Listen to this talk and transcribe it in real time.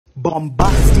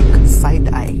bombastic side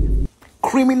eye,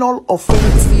 criminal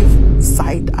offensive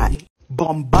side eye,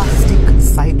 bombastic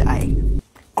side eye,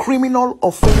 criminal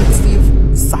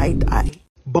offensive side eye,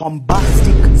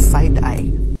 bombastic side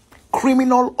eye,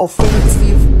 criminal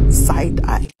offensive side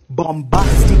eye,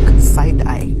 bombastic side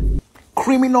eye,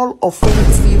 criminal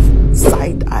offensive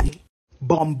side eye,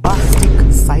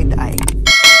 bombastic side eye,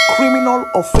 criminal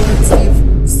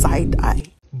offensive side eye,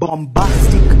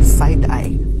 bombastic side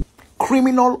eye,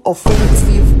 criminal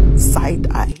offensive side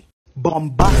eye,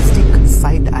 bombastic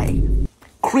side eye,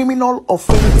 criminal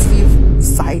offensive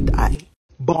side eye,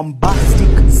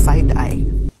 bombastic side eye,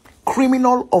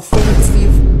 criminal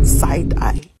offensive side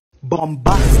eye,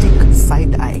 bombastic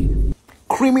side eye,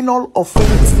 criminal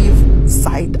offensive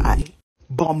side eye,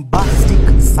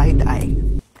 bombastic side eye,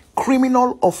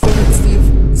 criminal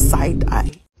offensive side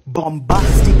eye,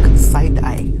 bombastic side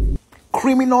eye,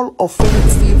 criminal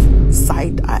offensive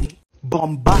side eye,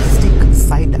 bombastic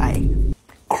side eye,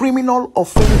 criminal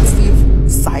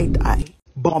offensive side eye,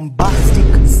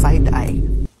 bombastic side eye,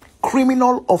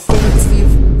 criminal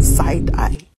offensive side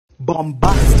eye,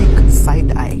 bombastic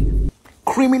side eye,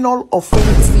 criminal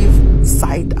offensive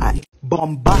side eye,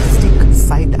 bombastic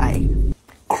side eye,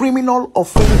 criminal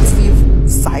offensive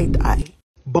side eye,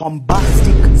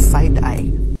 bombastic side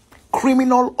eye,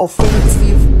 criminal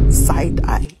offensive side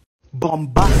eye,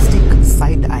 bombastic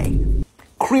side eye,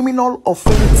 criminal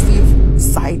offensive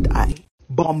side eye,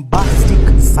 bombastic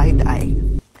side eye,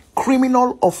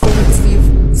 criminal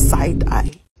offensive side eye,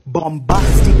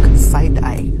 bombastic side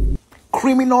eye,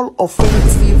 criminal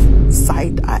offensive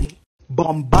side eye,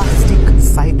 bombastic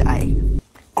side eye,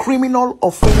 criminal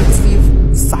offensive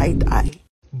side eye,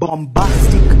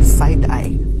 bombastic side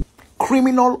eye,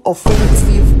 criminal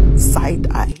offensive side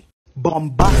eye,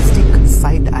 bombastic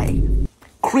side eye, criminal offensive side eye, bombastic side eye,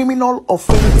 criminal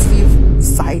offensive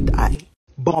side eye,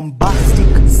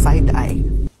 bombastic side eye,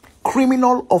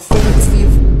 criminal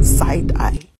offensive side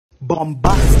eye,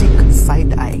 bombastic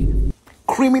side eye,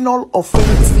 criminal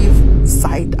offensive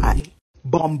side eye,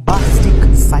 bombastic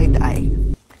side eye,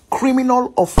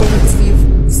 criminal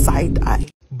offensive side eye,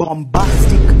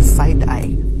 bombastic side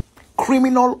eye,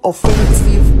 criminal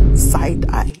offensive side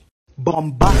eye,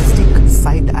 bombastic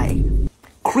side eye,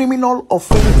 criminal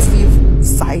offensive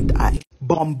side eye,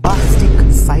 bombastic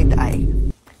side eye,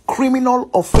 criminal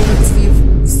offensive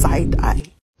side eye,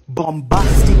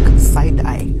 bombastic side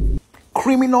eye,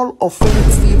 criminal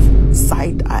offensive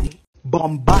side eye,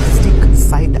 bombastic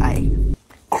side eye,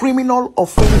 criminal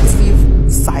offensive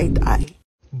side eye,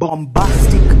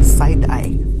 bombastic side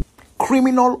eye,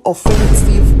 criminal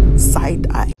offensive side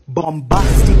eye,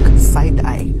 bombastic side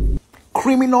eye,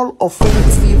 criminal offensive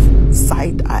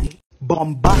side eye,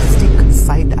 bombastic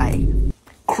side eye,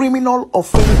 criminal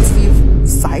offensive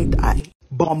side eye,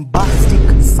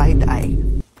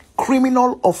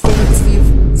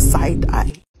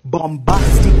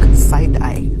 bombastic side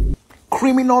eye,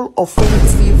 criminal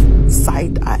offensive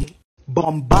side eye,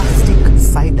 bombastic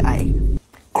side eye,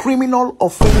 criminal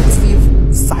offensive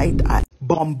side eye,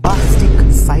 bombastic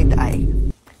side eye,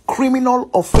 criminal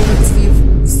offensive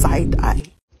side eye,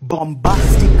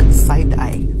 bombastic side eye,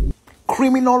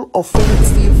 criminal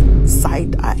offensive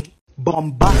side eye,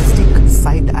 bombastic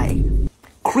side eye,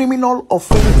 criminal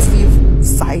offensive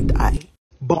side eye,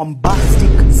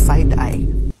 bombastic side eye,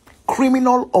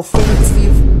 criminal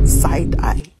offensive side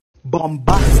eye,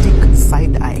 bombastic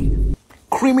side eye,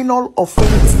 criminal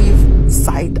offensive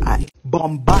side eye,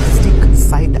 bombastic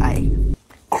side eye,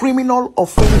 criminal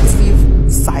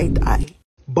offensive side eye,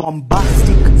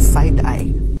 bombastic side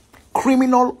eye,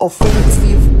 criminal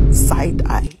offensive side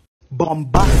eye,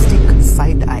 bombastic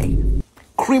side eye,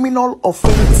 criminal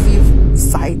offensive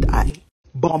side eye,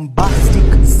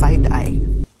 bombastic side eye,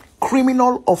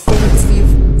 criminal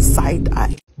offensive side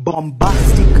eye,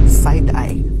 bombastic side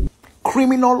eye,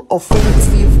 criminal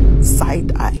offensive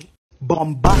side eye,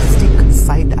 bombastic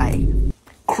side eye,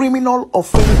 criminal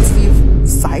offensive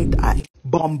side eye,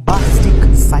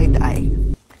 bombastic side eye,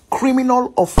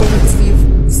 criminal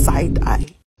offensive side eye,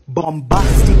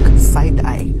 bombastic side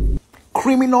eye,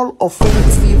 criminal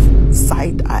offensive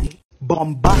side eye,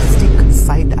 bombastic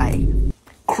side eye,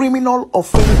 criminal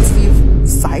offensive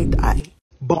side eye,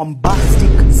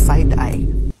 bombastic side eye,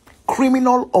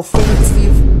 criminal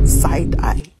offensive side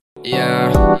eye.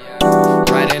 Yeah,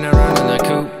 riding around in the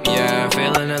coupe, yeah,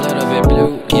 feeling a little bit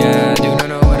blue, yeah, do not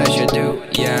know what I should do,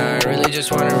 yeah, I really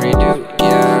just wanna redo,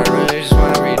 yeah, I really just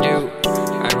wanna redo,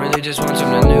 I really just want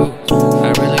something new,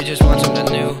 I really just want something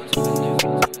new.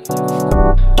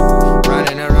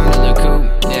 Riding around in the coupe,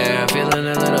 yeah, feeling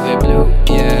a little bit blue,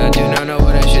 yeah, do not know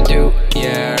what I should do,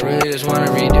 yeah, I really just wanna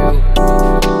redo,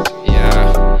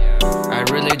 yeah, I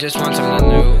really just want something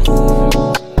new.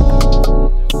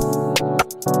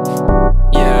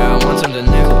 Yeah, I want something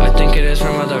new. I think it is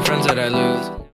from other friends that I lose.